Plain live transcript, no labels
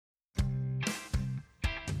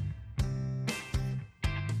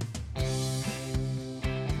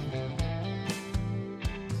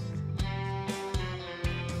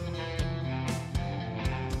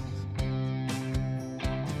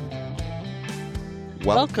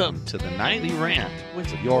Welcome to the Nightly Rant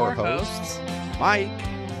with your hosts, Mike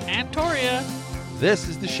and Torya. This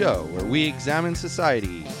is the show where we examine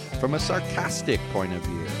society from a sarcastic point of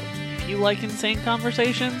view. If you like insane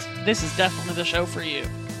conversations, this is definitely the show for you.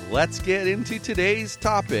 Let's get into today's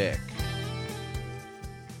topic.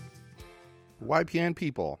 YPN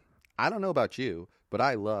people, I don't know about you, but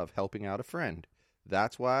I love helping out a friend.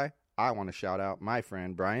 That's why I want to shout out my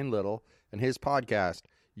friend Brian Little and his podcast,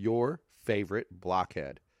 Your Favorite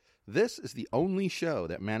Blockhead. This is the only show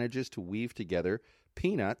that manages to weave together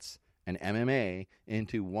peanuts and MMA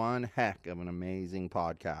into one heck of an amazing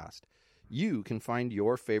podcast. You can find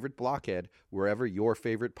Your Favorite Blockhead wherever your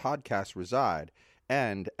favorite podcasts reside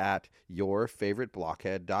and at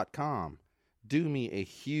yourfavoriteblockhead.com. Do me a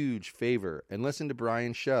huge favor and listen to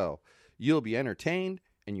Brian's show. You'll be entertained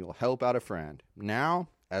and you'll help out a friend. Now,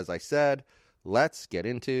 as I said, let's get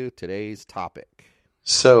into today's topic.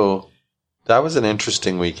 So, that was an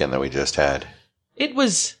interesting weekend that we just had. It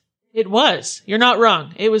was. You're not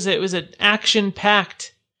wrong. It was an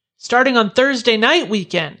action-packed, starting on Thursday night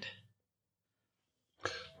weekend.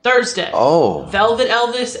 Thursday. Oh. Velvet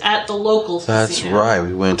Elvis at the local That's casino. right.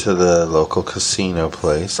 We went to the local casino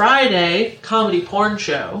place. Friday, comedy porn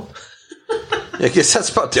show. I guess that's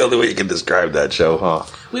about the only way you can describe that show, huh?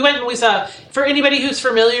 We went and we saw, for anybody who's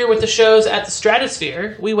familiar with the shows at the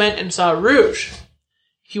Stratosphere, we went and saw Rouge.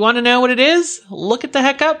 If you want to know what it is, look it the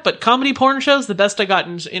heck up, but comedy porn show's the best I got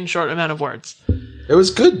in short amount of words. It was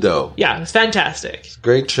good, though. Yeah, it was fantastic.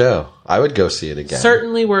 Great show. I would go see it again.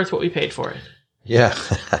 Certainly worth what we paid for it. Yeah.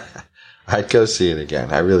 I'd go see it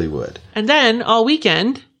again. I really would. And then, all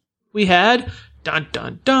weekend, we had, dun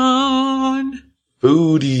dun dun,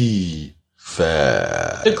 Foodie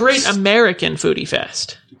Fest. the Great American Foodie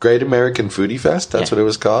Fest. Great American Foodie Fest? That's what it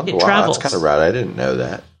was called? It wow, travels. that's kind of rad. I didn't know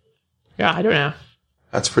that. Yeah, I don't know.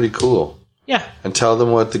 That's pretty cool. Yeah. And tell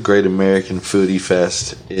them what the Great American Foodie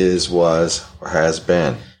Fest was, or has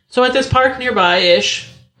been. So at this park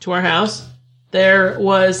nearby-ish to our house, there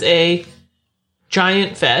was a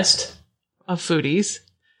giant fest of foodies.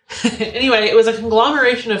 Anyway, it was a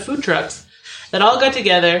conglomeration of food trucks that all got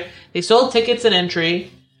together. They sold tickets and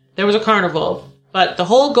entry. There was a carnival. But the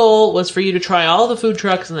whole goal was for you to try all the food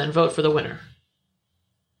trucks and then vote for the winner.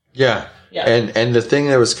 Yeah. Yeah. And the thing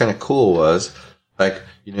that was kind of cool was, like,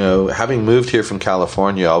 you know, having moved here from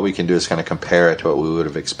California, all we can do is kind of compare it to what we would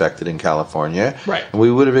have expected in California. Right. And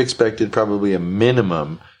we would have expected probably a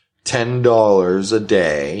minimum $10 a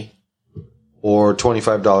day or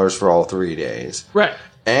 $25 for all 3 days. Right.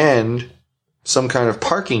 And some kind of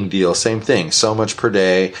parking deal, same thing. So much per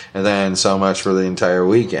day, and then so much for the entire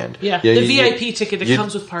weekend. Yeah, the VIP ticket that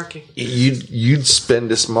comes with parking. You'd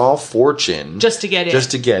spend a small fortune Just to get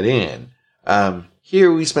in.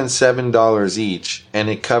 Here we spent $7 each, and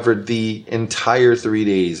it covered the entire 3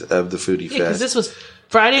 days of the Foodie Fest. Because this was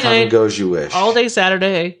Friday Come night, and go as you wish. all day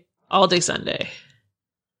Saturday, all day Sunday.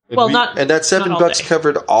 And Not that $7 not all day.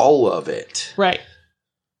 covered all of it. Right.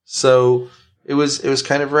 So it was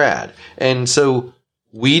kind of rad. And so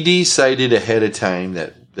we decided ahead of time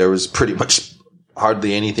that there was pretty much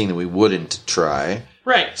hardly anything that we wouldn't try.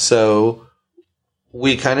 Right. So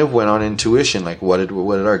we kind of went on intuition, like what did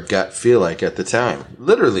our gut feel like at the time?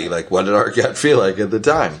 Literally, like what did our gut feel like at the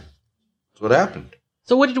time? That's what happened.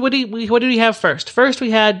 So what did we have first? First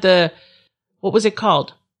we had what was it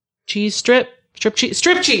called? Strip cheese.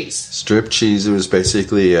 Strip cheese. It was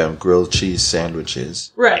basically grilled cheese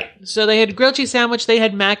sandwiches. Right. So they had grilled cheese sandwich. They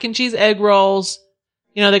had mac and cheese egg rolls.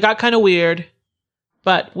 You know, they got kind of weird,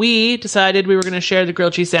 but we decided we were going to share the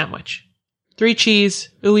grilled cheese sandwich. 3 cheese,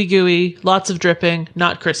 ooey gooey, lots of dripping,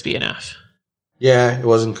 not crispy enough. Yeah, it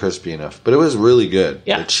wasn't crispy enough, but it was really good.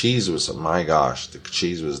 Yeah. The cheese was, my gosh, the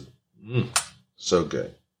cheese was so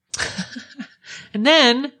good. And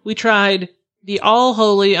then we tried the all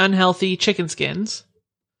holy unhealthy chicken skins.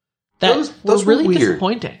 Those were were really weird.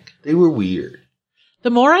 disappointing. They were weird.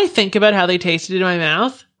 The more I think about how they tasted in my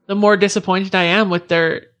mouth, the more disappointed I am with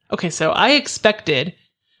their... Okay, so I expected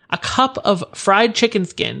a cup of fried chicken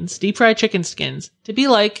skins, deep fried chicken skins, to be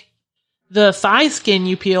like the thigh skin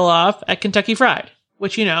you peel off at Kentucky Fried,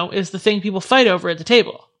 which, you know, is the thing people fight over at the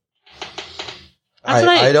table. That's what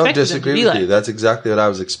I don't expected them to disagree be with like. you. That's exactly what I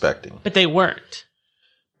was expecting. But they weren't.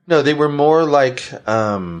 No, they were more like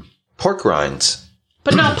pork rinds.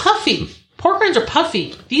 But not puffy. Pork rinds are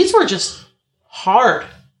puffy. These were just hard.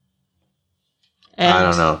 And I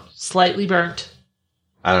don't know. Slightly burnt.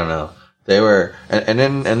 I don't know. They were, and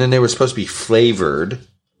then they were supposed to be flavored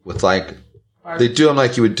with like they do them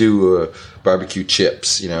like you would do barbecue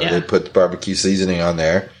chips. You know, Yeah. they put the barbecue seasoning on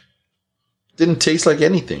there. Didn't taste like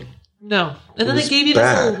anything. No. And then It they was gave you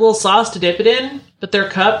bad. this little sauce to dip it in. But their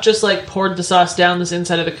cup just like poured the sauce down this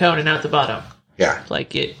inside of the cone and out the bottom. Yeah.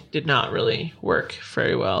 Like it did not really work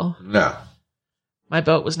very well. No. My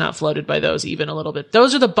boat was not floated by those even a little bit.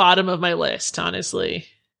 Those are the bottom of my list, honestly.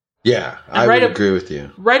 Yeah, I would agree with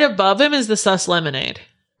you. Right above him is the sus lemonade.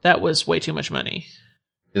 That was way too much money.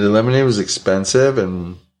 Yeah, the lemonade was expensive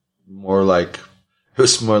and it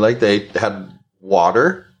was more like they had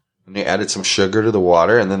water and they added some sugar to the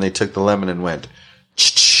water and then they took the lemon and went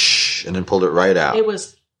and then pulled it right out. It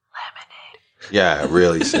was lemonade. Yeah, it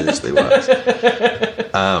really seriously was.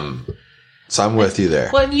 So I'm with you there.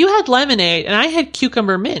 Well, you had lemonade and I had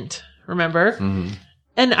cucumber mint, remember? Mm-hmm.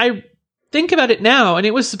 And I think about it now, and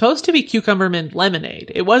it was supposed to be cucumber mint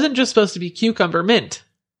lemonade. It wasn't just supposed to be cucumber mint.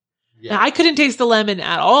 Yeah. Now, I couldn't taste the lemon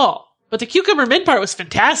at all, but the cucumber mint part was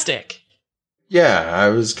fantastic. Yeah, I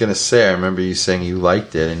was going to say, I remember you saying you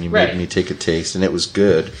liked it and you Right. made me take a taste and it was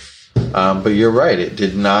good. But you're right, it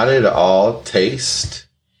did not at all taste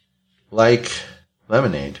like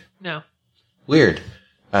lemonade. No. Weird.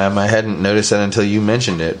 I hadn't noticed that until you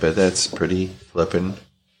mentioned it, but that's pretty flippin'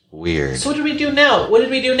 weird. So what did we do now? What did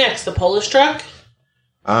we do next? The Polish truck?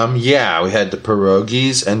 Yeah, we had the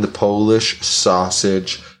pierogies and the Polish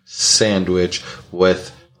sausage sandwich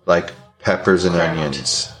with like peppers and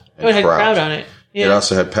onions. And Oh, it had kraut on it. Yeah. It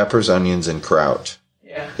also had peppers, onions, and kraut.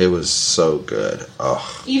 Yeah. It was so good.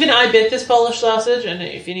 Oh. Even I bit this Polish sausage, and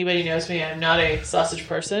if anybody knows me, I'm not a sausage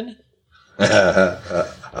person.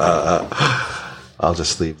 I'll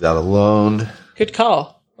just leave that alone. Good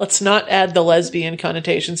call. Let's not add the lesbian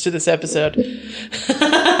connotations to this episode. You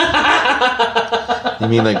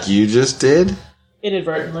mean like you just did?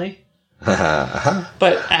 Inadvertently.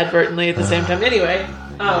 But advertently at the same time. Anyway.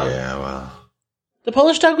 Yeah, well. The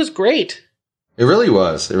Polish dog was great. It really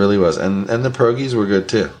was. It really was. And the pierogies were good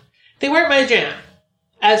too. They weren't my jam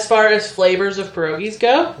as far as flavors of pierogies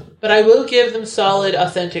go, but I will give them solid,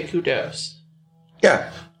 authentic kudos.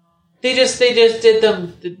 Yeah. They just did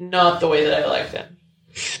them not the way that I like them.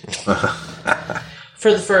 For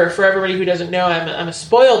everybody who doesn't know, I'm a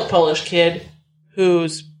spoiled Polish kid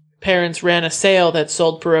whose parents ran a sale that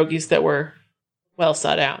sold pierogies that were well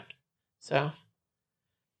sought out. So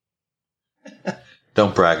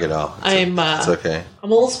Don't brag at all. It's okay.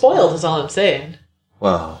 I'm a little spoiled, is all I'm saying.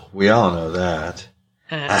 Well, we all know that.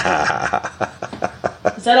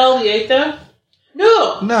 Is that all we ate, though?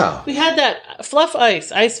 No! No. We had that fluff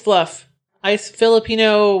ice fluff, ice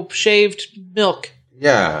Filipino shaved milk.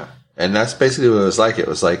 Yeah. And that's basically what it was like. It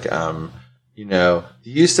was like, you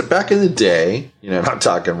used to, back in the day, I'm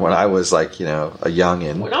talking when I was like, a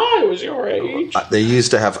youngin'. When I was your age. They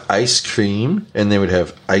used to have ice cream and they would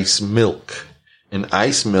have ice milk. And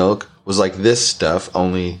ice milk was like this stuff,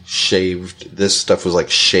 only shaved. This stuff was like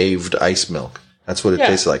shaved ice milk. That's what it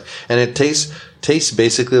tasted like. And it tastes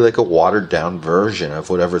basically like a watered down version of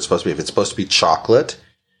whatever it's supposed to be. If it's supposed to be chocolate,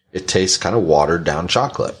 it tastes kind of watered down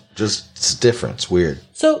chocolate. It's different. It's weird.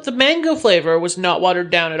 So the mango flavor was not watered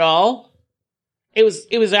down at all. It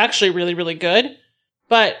was actually really, really good.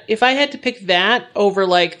 But if I had to pick that over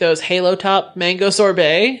like those Halo Top mango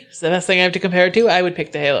sorbet, it's the best thing I have to compare it to, I would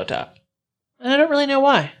pick the Halo Top. And I don't really know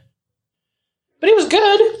why. But it was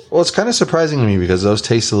good. Well, it's kind of surprising to me because those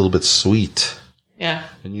taste a little bit sweet. Yeah.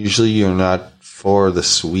 And usually you're not for the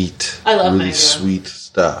sweet, I love really mango. sweet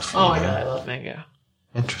stuff. Oh my God, I love mango.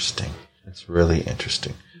 Interesting. It's really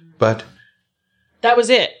interesting. But that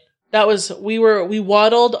was it. We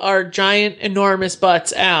waddled our giant, enormous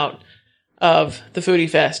butts out of the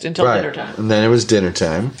Foodiefest until dinner time. And then it was dinner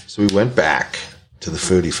time. So we went back to the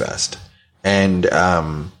Foodiefest. And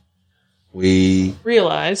we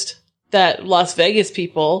realized that Las Vegas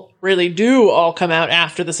people really do all come out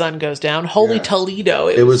after the sun goes down. Holy Toledo.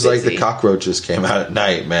 It was like the cockroaches came out at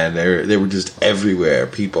night, man. They were just everywhere,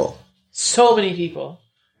 people. So many people.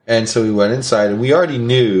 And so we went inside and we already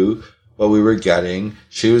knew what we were getting.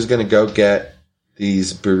 She was going to go get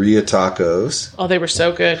these birria tacos. Oh, they were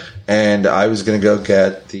so good. And I was going to go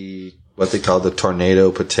get what they call the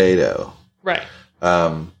tornado potato. Right.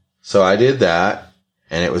 So I did that.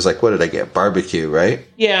 And it was like, what did I get? Barbecue, right?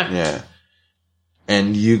 Yeah. Yeah.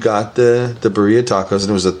 And you got the birria tacos, and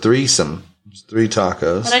it was a threesome. It was 3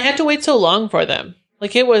 tacos. And I had to wait so long for them.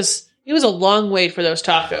 Like, it was a long wait for those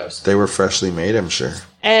tacos. They were freshly made, I'm sure.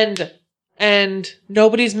 And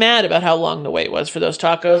nobody's mad about how long the wait was for those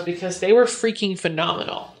tacos because they were freaking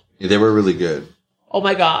phenomenal. Yeah, they were really good. Oh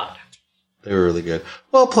my God. They were really good.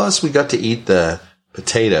 Well, plus we got to eat the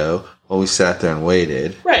potato while we sat there and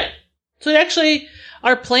waited. Right. So actually,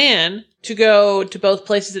 our plan to go to both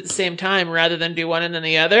places at the same time rather than do one and then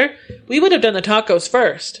the other, we would have done the tacos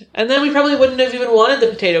first. And then we probably wouldn't have even wanted the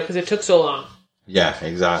potato because it took so long. Yeah,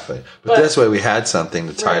 exactly. But this way we had something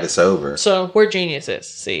to tide us over. So we're geniuses.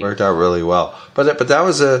 See, worked out really well. But that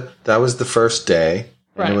was the first day,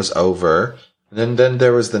 and it was over. And then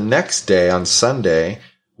there was the next day on Sunday.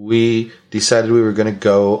 We decided we were going to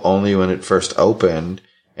go only when it first opened,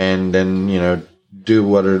 and then do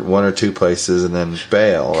one or two places and then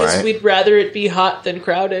bail. Right? Because we'd rather it be hot than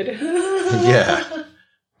crowded. Yeah.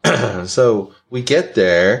 So we get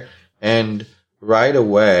there, and right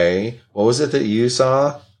away, what was it that you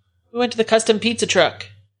saw? We went to the custom pizza truck.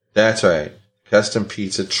 That's right. Custom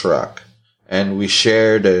pizza truck. And we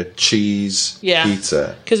shared a cheese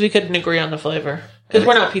pizza. Because we couldn't agree on the flavor. Because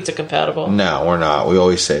we're not pizza compatible. No, we're not. We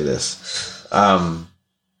always say this. God,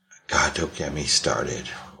 don't get me started.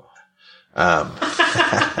 Bad.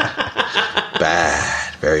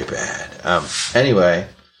 Very bad. Anyway,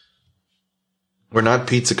 we're not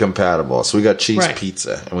pizza compatible. So we got cheese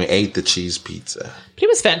pizza. And we ate the cheese pizza. But it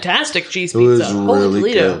was fantastic cheese pizza. It was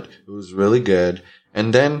really good. It was really good.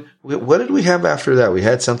 And then, what did we have after that? We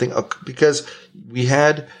had something, because we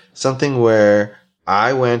had something where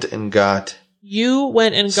I went and got... You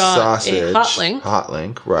went and got sausage, a hot link. Hot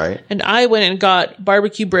link, right. And I went and got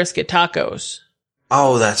barbecue brisket tacos.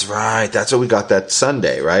 Oh, that's right. That's what we got that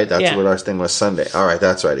Sunday, right? That's what our thing was Sunday. All right,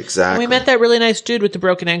 that's right, exactly. And we met that really nice dude with the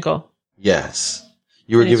broken ankle. Yes.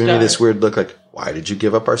 You were giving me this weird look like, why did you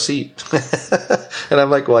give up our seat? And I'm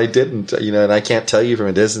like, well, I didn't, and I can't tell you from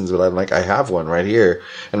a distance, but I'm like, I have one right here.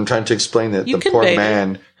 And I'm trying to explain that the poor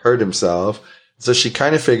man hurt himself. So she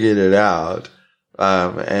kind of figured it out.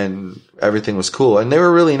 And everything was cool. And they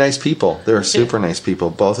were really nice people. They were super nice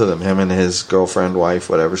people. Both of them, him and his girlfriend, wife,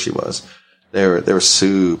 whatever she was. They were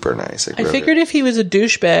super nice. I figured if he was a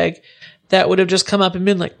douchebag, that would have just come up and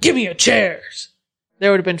been like, give me your chairs.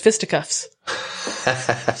 There would have been fisticuffs.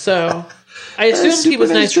 So I assumed he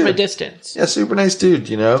was nice from a distance. Yeah, super nice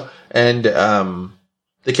dude, And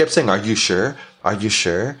they kept saying, are you sure? Are you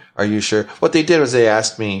sure? Are you sure? What they did was they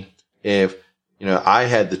asked me if, I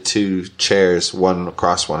had the two chairs, one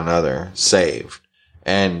across one another, saved.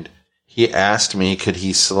 And he asked me, could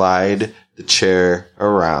he slide the chair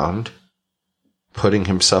around, putting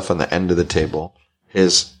himself on the end of the table,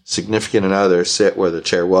 his significant other sit where the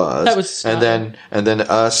chair was, and then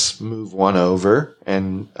us move one over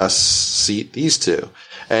and us seat these two.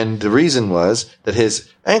 And the reason was that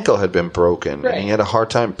his ankle had been broken and he had a hard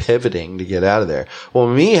time pivoting to get out of there. Well,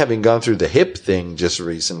 me having gone through the hip thing just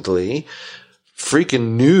recently,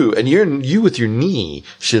 freaking knew, and you with your knee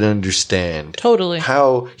should understand totally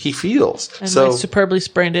how he feels. And my superbly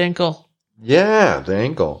sprained ankle. Yeah, the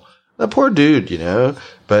ankle. The poor dude,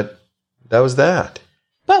 but that was that.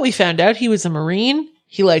 But we found out he was a Marine.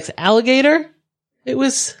 He likes alligator. It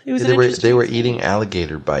was they were eating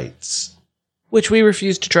alligator bites, which we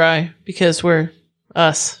refused to try because we're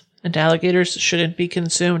us, and alligators shouldn't be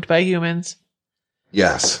consumed by humans.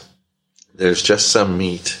 Yes. There's just some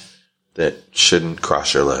meat that shouldn't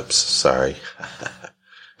cross your lips. Sorry.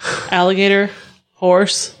 Alligator,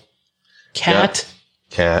 horse, cat.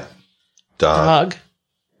 Yep. Cat, dog.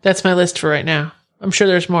 That's my list for right now. I'm sure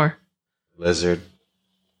there's more. Lizard.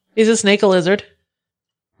 Is a snake a lizard?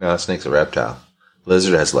 No, a snake's a reptile.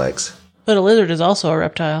 Lizard has legs. But a lizard is also a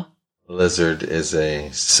reptile. A lizard is a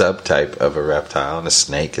subtype of a reptile, and a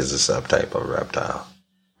snake is a subtype of a reptile.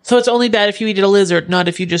 So it's only bad if you eat a lizard, not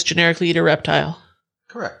if you just generically eat a reptile.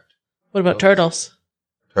 Correct. What about turtles?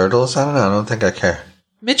 Turtles? I don't know. I don't think I care.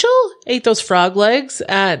 Mitchell ate those frog legs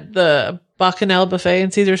at the Bacchanal buffet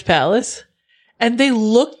in Caesar's Palace, and they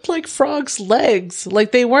looked like frogs' legs.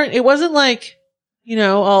 Like they weren't, it wasn't like,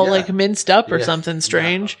 all like minced up or something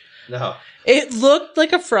strange. No. It looked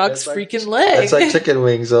like a frog's freaking leg. It's like chicken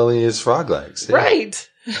wings, only is frog legs. Yeah. Right.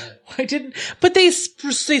 I didn't, but they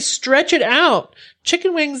stretch it out.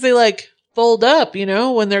 Chicken wings, they like fold up,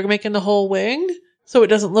 when they're making the whole wing. So it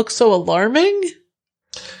doesn't look so alarming.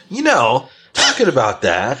 Talking about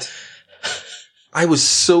that, I was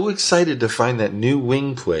so excited to find that new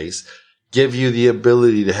wing place give you the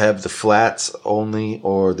ability to have the flats only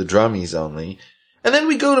or the drummies only. And then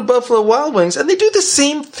we go to Buffalo Wild Wings and they do the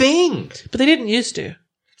same thing. But they didn't used to.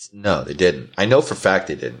 No, they didn't. I know for a fact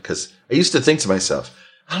they didn't, because I used to think to myself,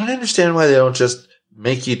 I don't understand why they don't just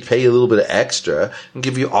make you pay a little bit of extra and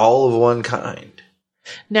give you all of one kind.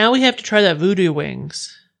 Now we have to try that voodoo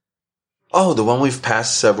wings. Oh, the one we've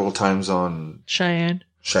passed several times on Cheyenne.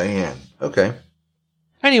 Okay.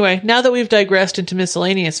 Anyway, now that we've digressed into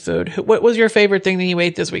miscellaneous food, what was your favorite thing that you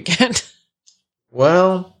ate this weekend?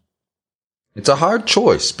 Well, it's a hard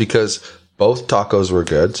choice because both tacos were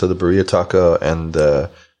good. So the burrito taco and the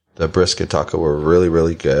brisket taco were really,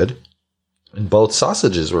 really good. And both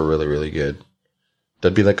sausages were really, really good.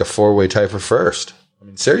 That'd be like a 4-way tie for first. I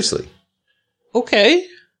mean, seriously. Okay.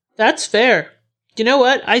 That's fair. You know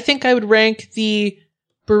what? I think I would rank the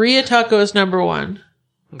burrito taco as number 1.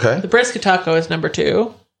 Okay. The brisket taco is number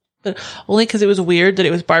 2. But only because it was weird that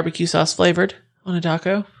it was barbecue sauce flavored on a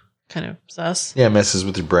taco. Kind of sus. Yeah, it messes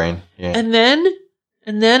with your brain. Yeah. And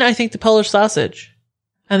then I think the Polish sausage.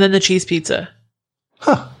 And then the cheese pizza.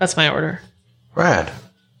 Huh. That's my order. Rad.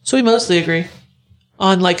 So we mostly agree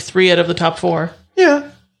on like 3 out of the top 4.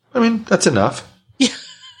 Yeah. I mean, that's enough. Yeah.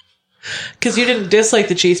 Because you didn't dislike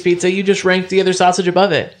the cheese pizza. You just ranked the other sausage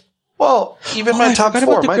above it. Well, even my top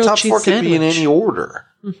 4. My top 4 could be in sandwich. any order.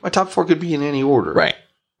 My top 4 could be in any order. Right.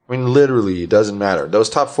 I mean, literally, it doesn't matter. Those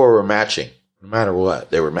top 4 were matching. No matter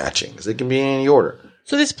what, they were matching. Because they can be in any order.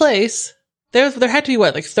 So this place, there had to be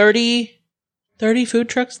what, like 30 food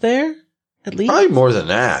trucks there? At least? Probably more than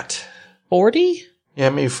that. 40? Yeah,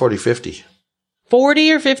 maybe 40, 50.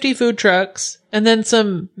 40 or 50 food trucks, and then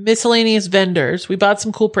some miscellaneous vendors. We bought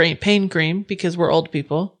some cool pain cream because we're old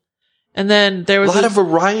people. And then there was a lot of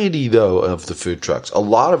variety, though, of the food trucks. A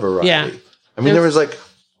lot of variety. Yeah. I mean, there was like,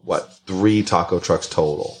 3 taco trucks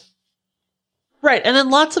total. Right, and then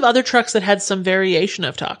lots of other trucks that had some variation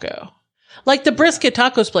of taco. Like the brisket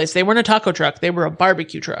tacos place, they weren't a taco truck, they were a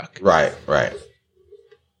barbecue truck. Right.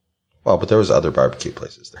 Well, but there was other barbecue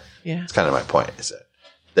places there. Yeah. That's kind of my point, is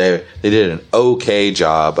that they did an okay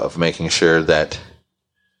job of making sure that,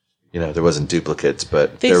 there wasn't duplicates,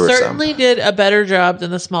 but they there were some. They certainly did a better job than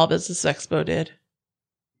the Small Business Expo did.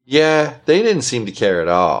 Yeah, they didn't seem to care at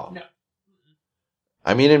all. No.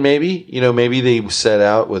 I mean, and maybe they set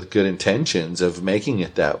out with good intentions of making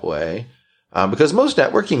it that way. Because most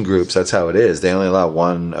networking groups, that's how it is. They only allow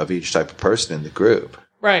 1 of each type of person in the group.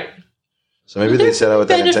 Right. So maybe they set out with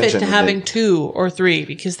that intention. There's a benefit to having 2 or 3,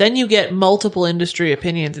 because then you get multiple industry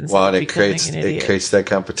opinions instead of becoming an idiot. It creates that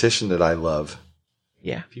competition that I love.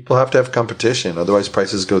 Yeah. People have to have competition, otherwise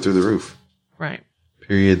prices go through the roof. Right.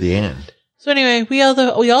 Period. The end. So anyway,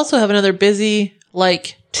 we also have another busy,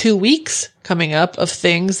 2 weeks coming up of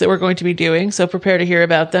things that we're going to be doing, so prepare to hear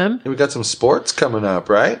about them. And we got some sports coming up,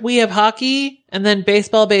 right? We have hockey, and then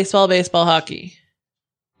baseball, hockey.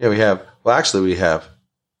 Yeah, we have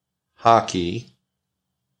hockey.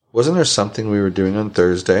 Wasn't there something we were doing on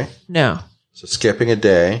Thursday? No. So skipping a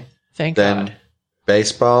day. Thank then God.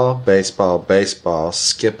 baseball,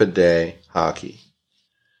 skip a day, hockey.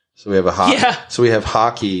 So we have So we have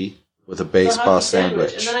hockey with a baseball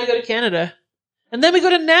sandwich. And then I go to Canada. And then we go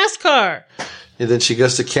to NASCAR. And then she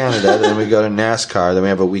goes to Canada. Then we go to NASCAR. Then we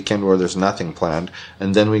have a weekend where there's nothing planned.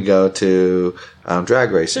 And then we go to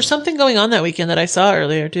drag racing. There's something going on that weekend that I saw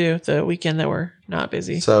earlier, too. The weekend that we're not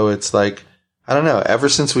busy. So it's like, I don't know. Ever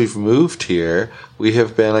since we've moved here, we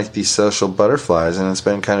have been like these social butterflies. And it's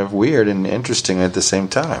been kind of weird and interesting at the same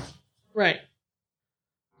time. Right.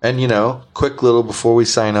 And, quick little, before we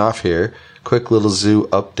sign off here, quick little zoo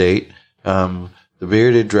update. The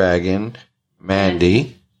bearded dragon,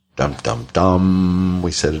 Mandy, dum.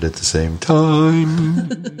 We said it at the same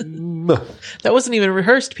time. That wasn't even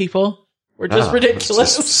rehearsed, people. We're just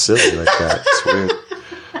ridiculous. It's just silly like that. It's weird.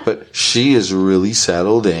 But she is really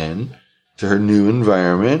settled in to her new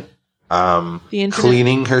environment.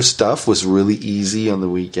 Cleaning her stuff was really easy on the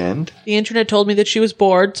weekend. The internet told me that she was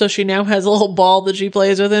bored, so she now has a little ball that she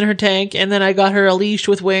plays with in her tank, and then I got her a leash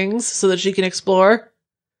with wings so that she can explore.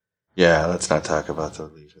 Yeah, let's not talk about the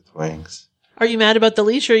leash with wings. Are you mad about the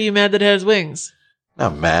leash, or are you mad that it has wings?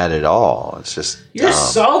 Not mad at all. It's just You're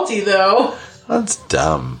salty, though. That's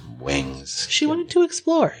dumb. Wings. She wanted to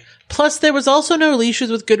explore. Plus, there was also no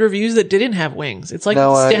leashes with good reviews that didn't have wings. It's like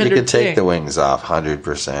the standard you can take thing. the wings off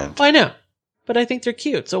 100%. I know. But I think they're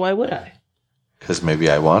cute, so why would I? Because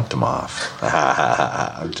maybe I want them off.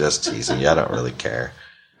 I'm just teasing you. I don't really care.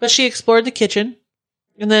 But she explored the kitchen,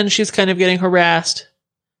 and then she's kind of getting harassed.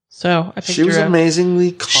 So I picked She was her up.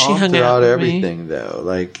 amazingly calm hung out throughout with everything, though.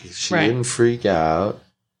 Like, she didn't freak out.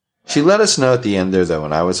 She let us know at the end there, though,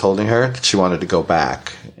 when I was holding her, that she wanted to go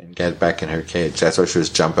back and get back in her cage. That's why she was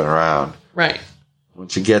jumping around. Right. When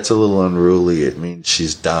she gets a little unruly, it means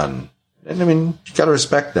she's done. And, I mean, you gotta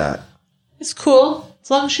respect that. It's cool.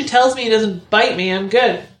 As long as she tells me he doesn't bite me, I'm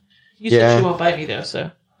good. You said she won't bite me, though,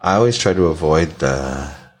 so. I always try to avoid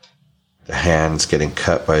the hands getting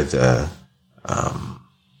cut by the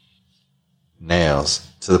nails,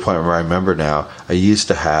 to the point where I remember now, I used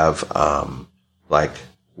to have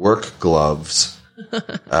work gloves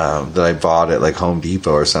that I bought at like Home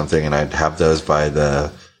Depot or something, and I'd have those by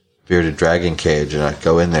the bearded dragon cage, and I'd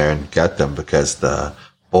go in there and get them because the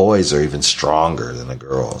boys are even stronger than the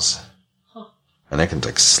girls. And they can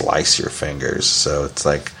like slice your fingers. So it's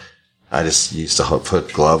like, I just used to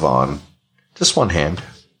put glove on Just one hand.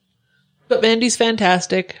 But Mandy's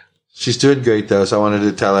fantastic. She's doing great, though, so I wanted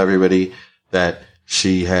to tell everybody that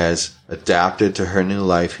she has adapted to her new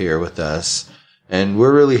life here with us. And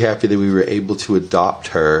we're really happy that we were able to adopt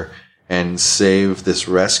her and save this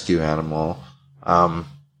rescue animal,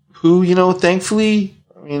 who, thankfully,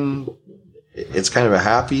 it's kind of a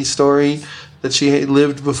happy story that she had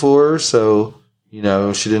lived before. So, she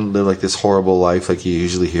didn't live like this horrible life like you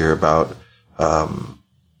usually hear about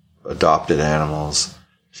adopted animals.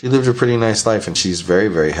 She lived a pretty nice life, and she's very,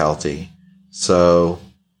 very healthy. So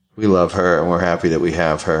we love her, and we're happy that we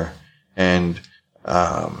have her. And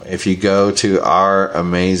if you go to our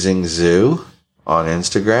amazing zoo on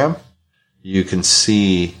Instagram, you can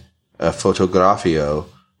see a photografio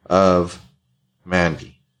of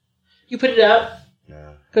Mandy. You put it up?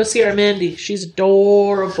 Yeah. Go see our Mandy. She's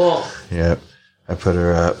adorable. Yep. I put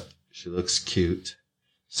her up. She looks cute.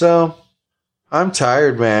 So, I'm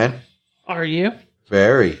tired, man. Are you?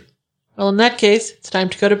 Very. Well, in that case, it's time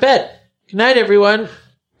to go to bed. Good night, everyone.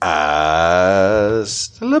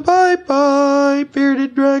 Hasta la bye-bye,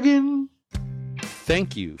 bearded dragon.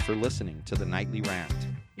 Thank you for listening to the Nightly Rant.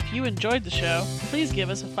 If you enjoyed the show, please give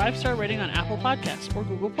us a 5-star rating on Apple Podcasts or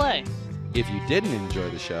Google Play. If you didn't enjoy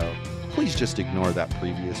the show, please just ignore that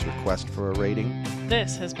previous request for a rating.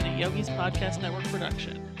 This has been a Yogi's Podcast Network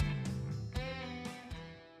production.